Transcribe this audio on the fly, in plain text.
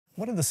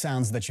What are the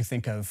sounds that you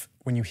think of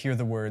when you hear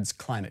the words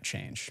climate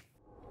change?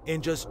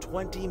 In just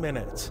 20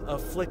 minutes, a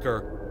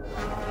flicker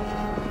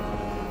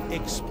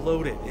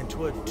exploded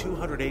into a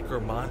 200-acre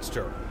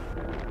monster.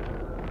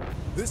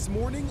 This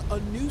morning, a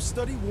new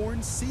study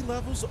warns sea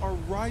levels are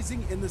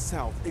rising in the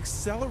south,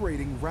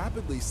 accelerating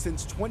rapidly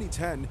since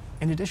 2010.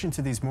 In addition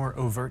to these more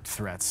overt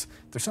threats,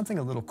 there's something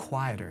a little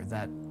quieter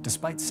that,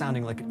 despite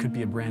sounding like it could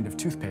be a brand of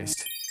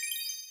toothpaste,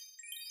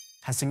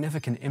 has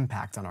significant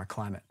impact on our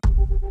climate.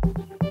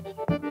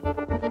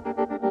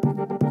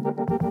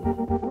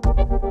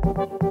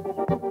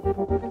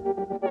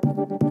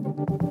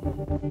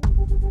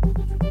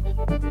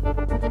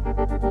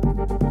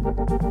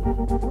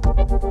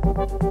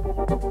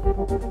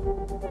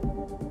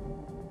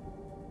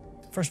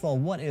 First of all,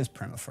 what is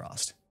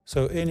permafrost?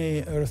 So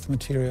any earth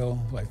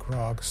material like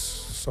rocks,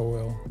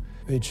 soil,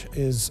 which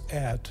is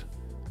at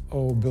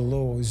or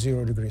below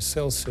 0 degrees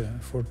Celsius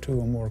for 2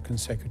 or more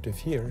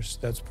consecutive years,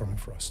 that's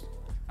permafrost.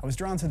 I was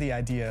drawn to the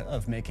idea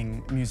of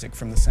making music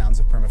from the sounds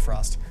of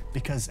permafrost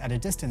because at a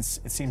distance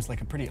it seems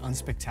like a pretty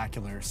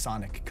unspectacular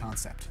sonic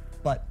concept.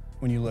 But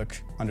when you look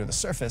under the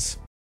surface,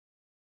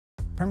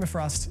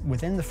 permafrost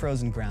within the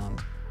frozen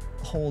ground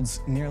holds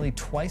nearly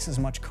twice as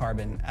much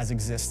carbon as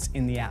exists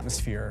in the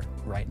atmosphere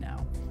right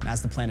now. And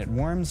as the planet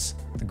warms,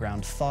 the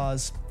ground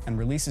thaws and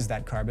releases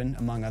that carbon,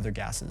 among other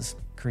gases,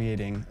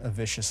 creating a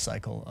vicious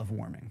cycle of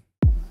warming.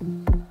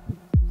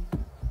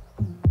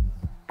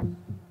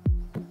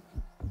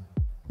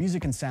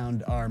 Music and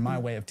sound are my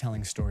way of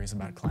telling stories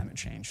about climate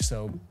change.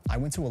 So I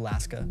went to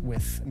Alaska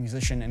with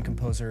musician and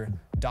composer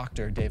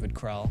Dr. David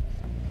Krall.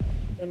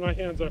 And my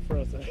hands are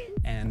frozen.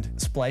 And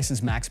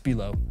Splice's Max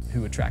Below,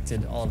 who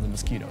attracted all of the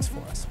mosquitoes for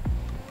us.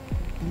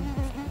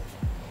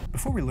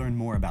 Before we learn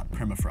more about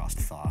permafrost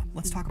thaw,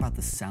 let's talk about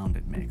the sound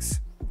it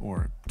makes,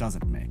 or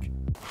doesn't make.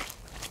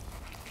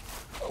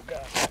 Oh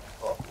God.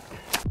 Oh.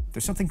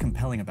 There's something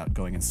compelling about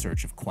going in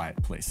search of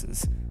quiet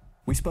places.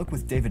 We spoke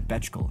with David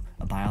Betchkel,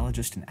 a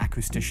biologist and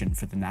acoustician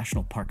for the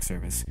National Park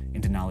Service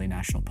in Denali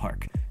National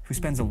Park, who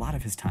spends a lot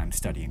of his time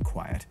studying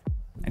quiet.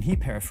 And he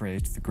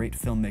paraphrased the great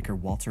filmmaker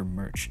Walter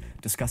Murch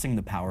discussing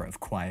the power of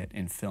quiet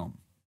in film.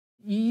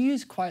 You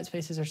use quiet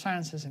spaces or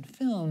silences in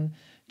film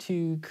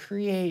to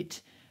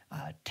create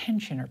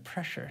tension or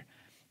pressure.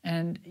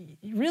 And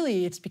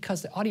really, it's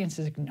because the audience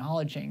is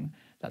acknowledging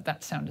that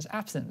that sound is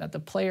absent, that the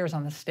players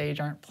on the stage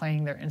aren't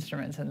playing their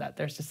instruments, and that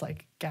there's this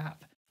like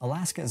gap.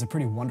 Alaska is a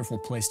pretty wonderful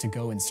place to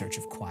go in search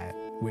of quiet,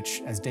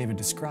 which, as David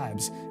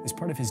describes, is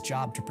part of his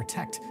job to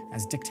protect,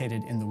 as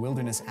dictated in the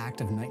Wilderness Act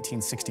of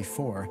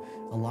 1964,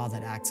 a law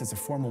that acts as a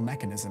formal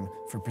mechanism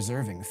for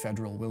preserving the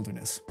federal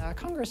wilderness.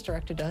 Congress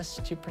directed us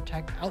to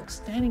protect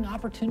outstanding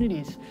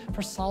opportunities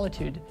for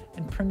solitude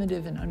and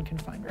primitive and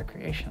unconfined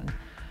recreation.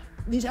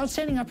 These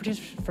outstanding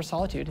opportunities for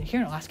solitude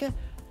here in Alaska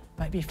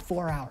might be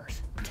 4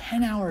 hours,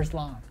 10 hours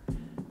long,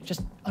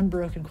 just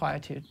unbroken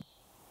quietude.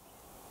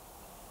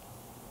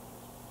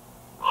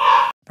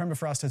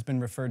 Permafrost has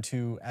been referred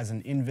to as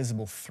an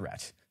invisible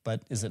threat,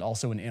 but is it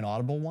also an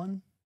inaudible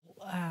one?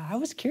 I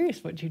was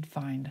curious what you'd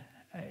find,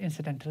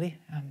 incidentally.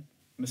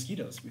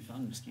 Mosquitoes. We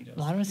found mosquitoes. A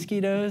lot of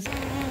mosquitoes.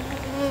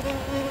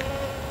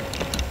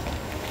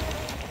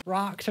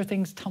 Rocks or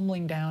things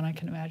tumbling down, I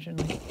can imagine.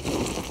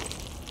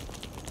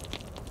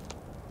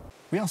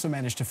 We also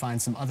managed to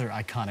find some other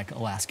iconic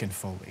Alaskan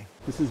foley.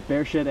 This is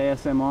bear shit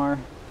ASMR.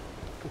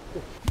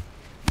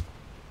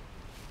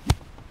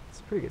 It's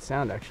a pretty good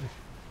sound, actually.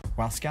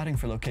 While scouting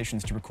for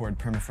locations to record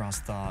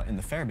permafrost thaw in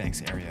the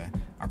Fairbanks area,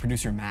 our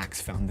producer Max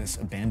found this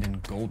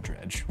abandoned gold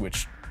dredge,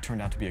 which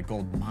turned out to be a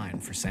gold mine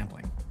for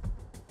sampling.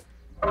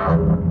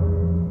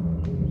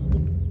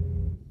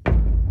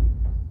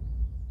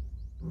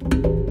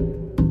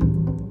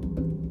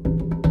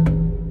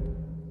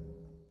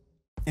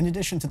 In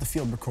addition to the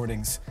field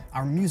recordings,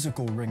 our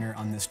musical ringer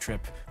on this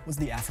trip was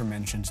the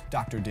aforementioned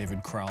Dr.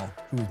 David Krall,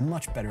 who was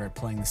much better at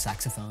playing the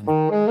saxophone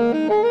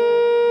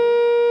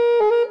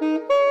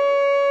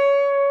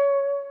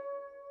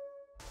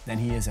than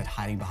he is at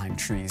hiding behind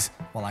trees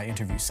while I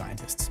interview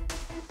scientists.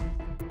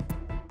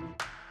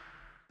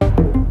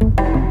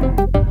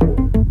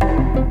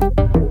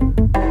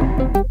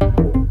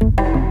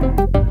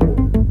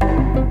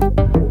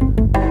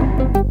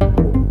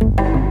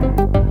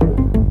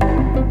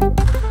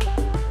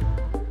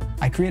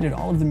 I created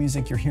all of the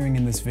music you're hearing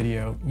in this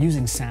video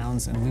using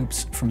sounds and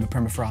loops from the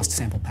Permafrost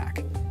sample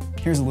pack.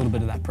 Here's a little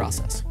bit of that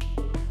process.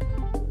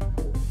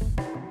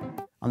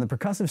 On the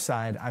percussive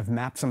side, I've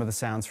mapped some of the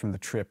sounds from the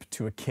trip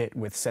to a kit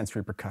with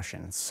sensory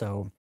percussion.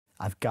 So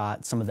I've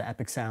got some of the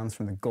epic sounds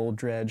from the gold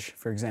dredge,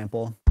 for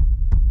example.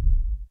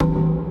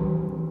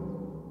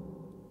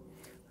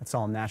 That's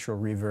all natural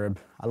reverb.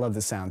 I love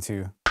the sound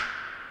too.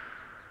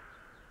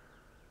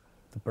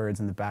 The birds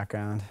in the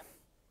background.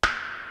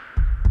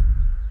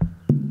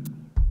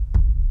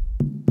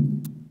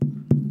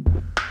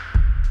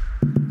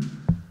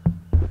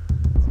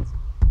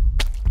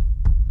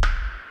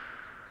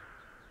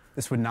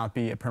 This would not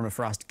be a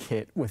permafrost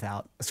kit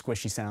without a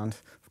squishy sound,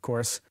 of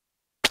course.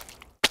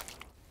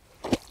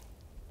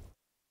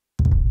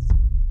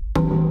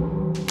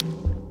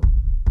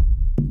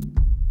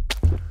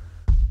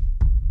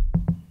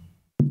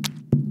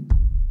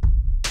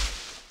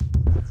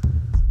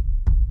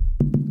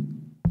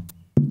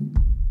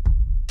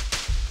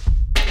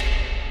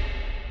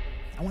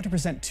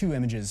 present two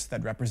images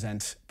that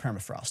represent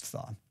permafrost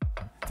thaw.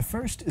 The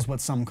first is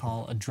what some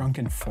call a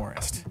drunken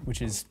forest,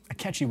 which is a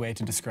catchy way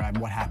to describe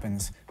what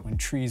happens when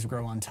trees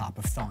grow on top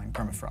of thawing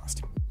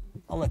permafrost.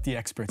 I'll let the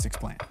experts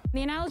explain.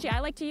 The analogy I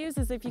like to use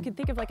is if you could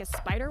think of like a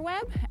spider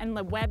web, and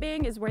the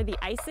webbing is where the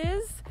ice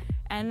is,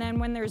 and then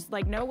when there's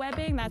like no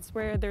webbing, that's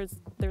where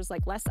there's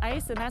like less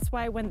ice, and that's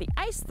why when the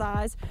ice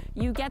thaws,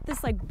 you get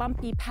this like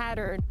bumpy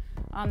pattern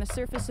on the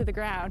surface of the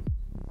ground.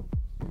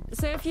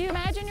 So if you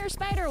imagine your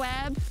spider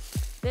web,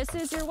 this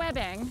is your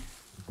webbing,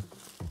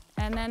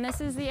 and then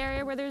this is the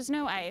area where there's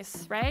no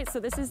ice, right? So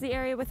this is the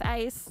area with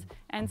ice,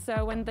 and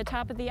so when the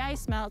top of the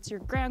ice melts,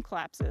 your ground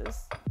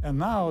collapses. And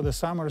now the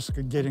summer is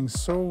getting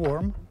so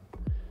warm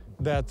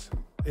that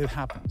it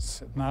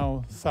happens.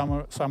 Now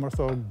summer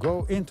thaw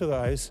go into the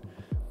ice,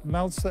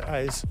 melts the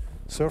ice,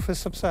 surface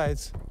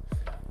subsides.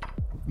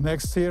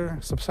 Next year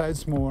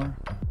subsides more,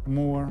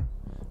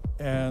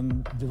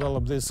 and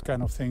develop this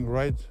kind of thing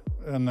right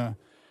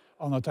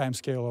on a time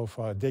scale of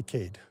a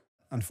decade.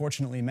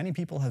 Unfortunately, many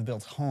people have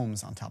built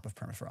homes on top of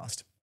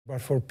permafrost. But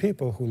for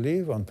people who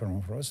live on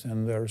permafrost,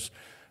 and there's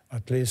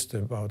at least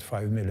about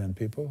 5 million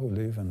people who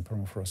live in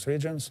permafrost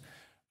regions,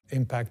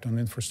 impact on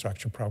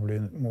infrastructure probably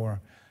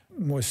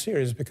more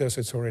serious because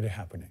it's already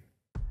happening.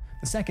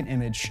 The second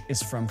image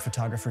is from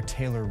photographer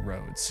Taylor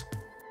Rhodes.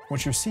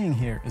 What you're seeing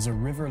here is a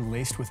river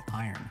laced with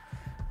iron.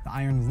 The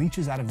iron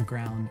leaches out of the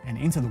ground and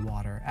into the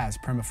water as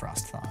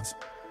permafrost thaws.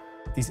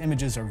 These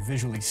images are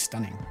visually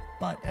stunning,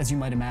 but as you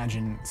might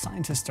imagine,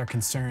 scientists are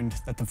concerned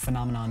that the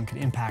phenomenon could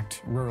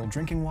impact rural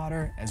drinking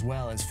water as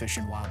well as fish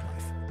and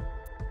wildlife.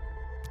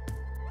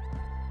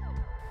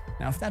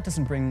 Now, if that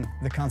doesn't bring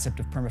the concept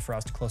of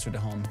permafrost closer to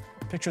home,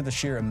 picture the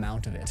sheer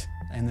amount of it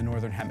in the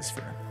northern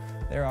hemisphere.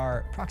 There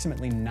are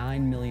approximately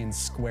 9 million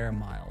square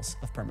miles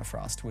of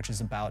permafrost, which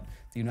is about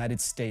the United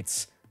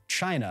States,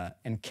 China,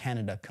 and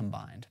Canada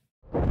combined.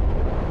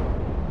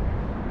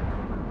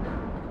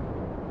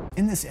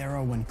 In this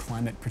era when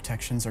climate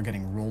protections are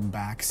getting rolled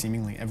back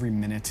seemingly every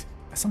minute,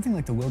 something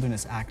like the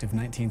Wilderness Act of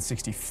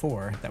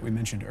 1964 that we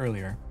mentioned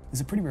earlier is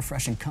a pretty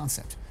refreshing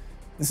concept.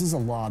 This is a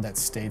law that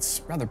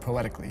states, rather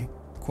poetically,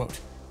 quote,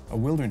 "A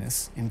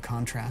wilderness, in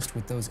contrast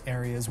with those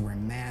areas where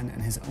man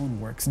and his own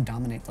works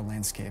dominate the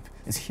landscape,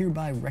 is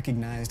hereby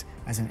recognized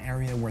as an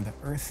area where the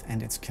earth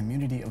and its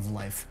community of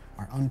life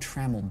are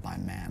untrammeled by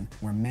man,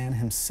 where man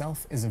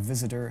himself is a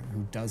visitor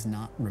who does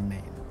not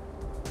remain."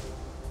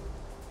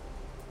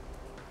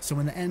 So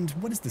in the end,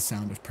 what is the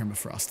sound of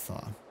permafrost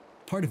thaw?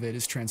 Part of it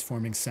is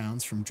transforming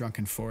sounds from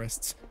drunken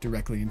forests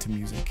directly into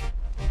music.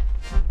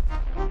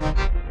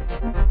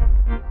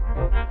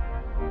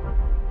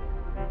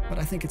 But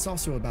I think it's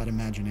also about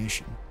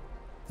imagination,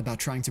 about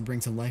trying to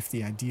bring to life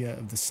the idea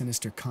of the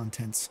sinister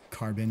contents,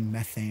 carbon,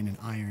 methane, and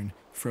iron,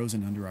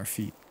 frozen under our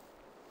feet.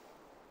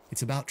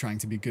 It's about trying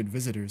to be good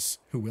visitors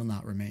who will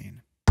not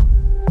remain.